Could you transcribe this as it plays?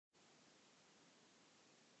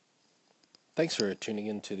Thanks for tuning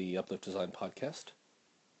in to the Uplift Design podcast.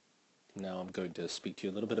 Now I'm going to speak to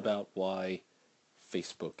you a little bit about why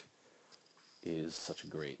Facebook is such a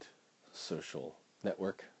great social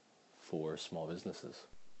network for small businesses.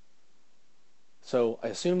 So I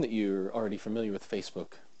assume that you're already familiar with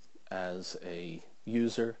Facebook as a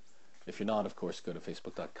user. If you're not, of course, go to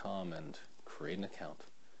facebook.com and create an account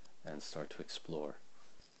and start to explore.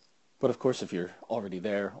 But of course, if you're already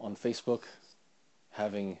there on Facebook,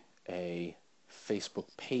 having a Facebook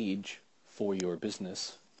page for your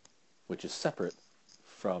business, which is separate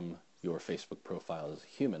from your Facebook profile as a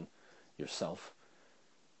human, yourself,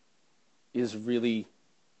 is really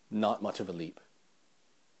not much of a leap.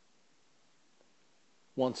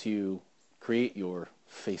 Once you create your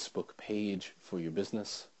Facebook page for your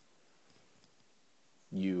business,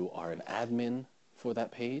 you are an admin for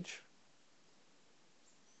that page.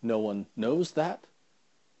 No one knows that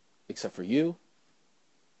except for you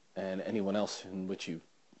and anyone else in which you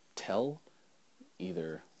tell,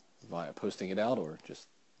 either via posting it out or just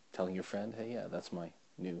telling your friend, hey, yeah, that's my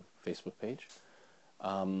new Facebook page.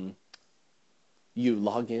 You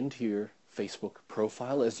log into your Facebook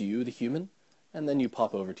profile as you, the human, and then you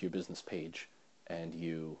pop over to your business page and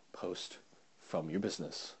you post from your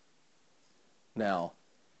business. Now,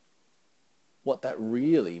 what that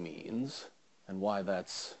really means and why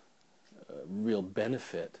that's a real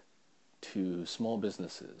benefit to small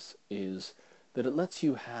businesses is that it lets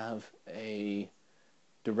you have a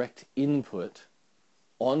direct input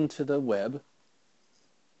onto the web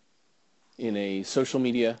in a social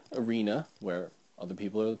media arena where other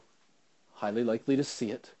people are highly likely to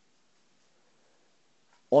see it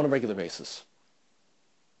on a regular basis.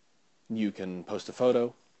 You can post a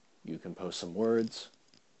photo, you can post some words,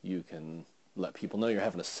 you can let people know you're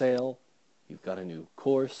having a sale, you've got a new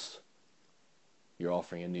course, you're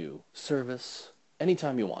offering a new service,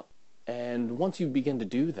 anytime you want. And once you begin to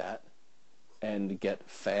do that and get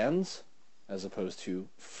fans, as opposed to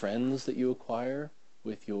friends that you acquire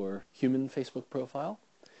with your human Facebook profile,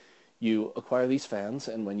 you acquire these fans,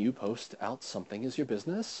 and when you post out something as your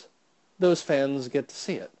business, those fans get to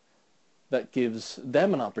see it. That gives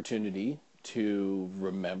them an opportunity to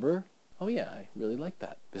remember, oh yeah, I really like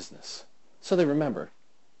that business. So they remember,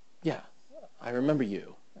 yeah, I remember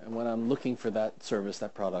you. And when I'm looking for that service,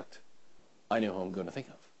 that product, I know who I'm going to think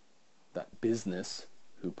of. That business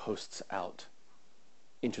who posts out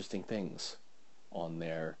interesting things on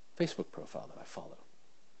their Facebook profile that I follow.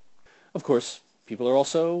 Of course, people are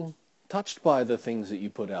also touched by the things that you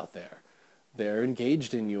put out there. They're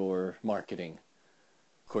engaged in your marketing.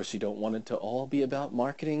 Of course, you don't want it to all be about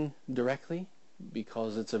marketing directly,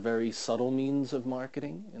 because it's a very subtle means of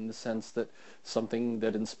marketing in the sense that something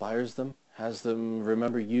that inspires them has them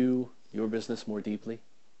remember you, your business more deeply.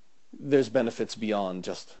 There's benefits beyond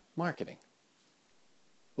just marketing.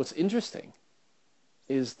 What's interesting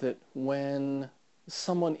is that when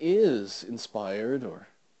someone is inspired or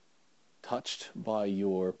touched by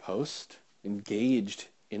your post, engaged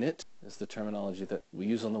in it, is the terminology that we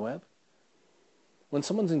use on the web. When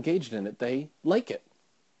someone's engaged in it, they like it,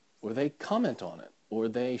 or they comment on it, or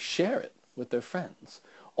they share it with their friends.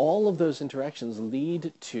 All of those interactions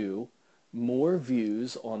lead to more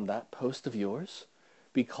views on that post of yours,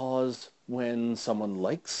 because when someone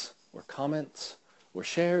likes or comments or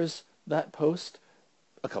shares that post,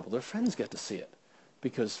 a couple of their friends get to see it,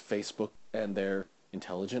 because Facebook and their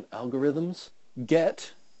intelligent algorithms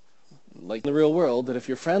get, like in the real world, that if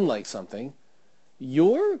your friend likes something,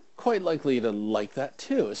 you're quite likely to like that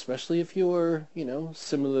too, especially if you're,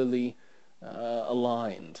 similarly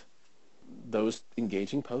aligned. Those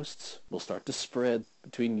engaging posts will start to spread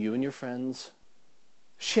between you and your friends.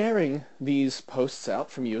 Sharing these posts out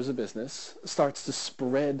from you as a business starts to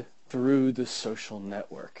spread through the social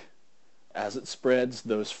network. As it spreads,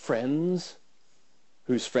 those friends,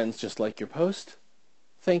 whose friends just like your post,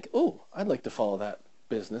 think, oh, I'd like to follow that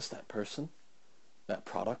business, that person, that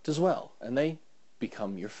product as well. And they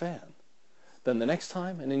become your fan. Then the next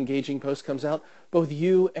time an engaging post comes out, both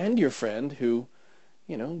you and your friend who,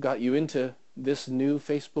 got you into this new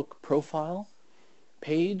Facebook profile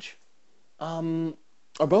page, are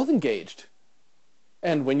both engaged.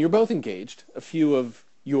 And when you're both engaged, a few of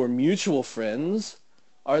your mutual friends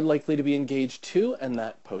are likely to be engaged too, and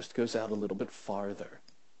that post goes out a little bit farther.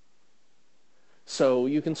 So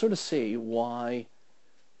you can sort of see why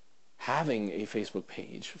having a Facebook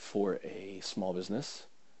page for a small business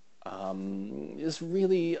is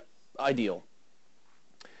really ideal.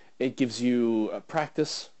 It gives you a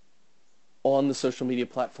practice on the social media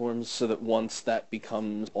platforms so that once that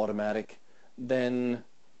becomes automatic, then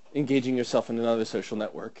engaging yourself in another social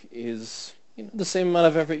network is the same amount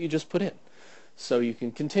of effort you just put in. So you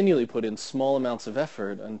can continually put in small amounts of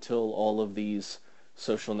effort until all of these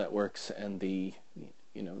social networks and the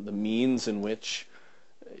means in which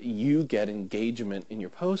you get engagement in your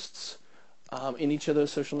posts in each of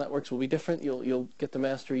those social networks will be different. You'll get to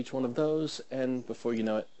master each one of those, and before you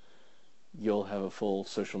know it, you'll have a full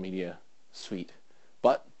social media suite.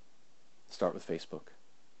 But start with Facebook.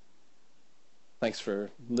 Thanks for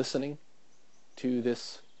listening to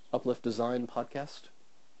this Uplift Design podcast.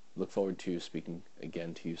 Look forward to speaking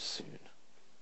again to you soon.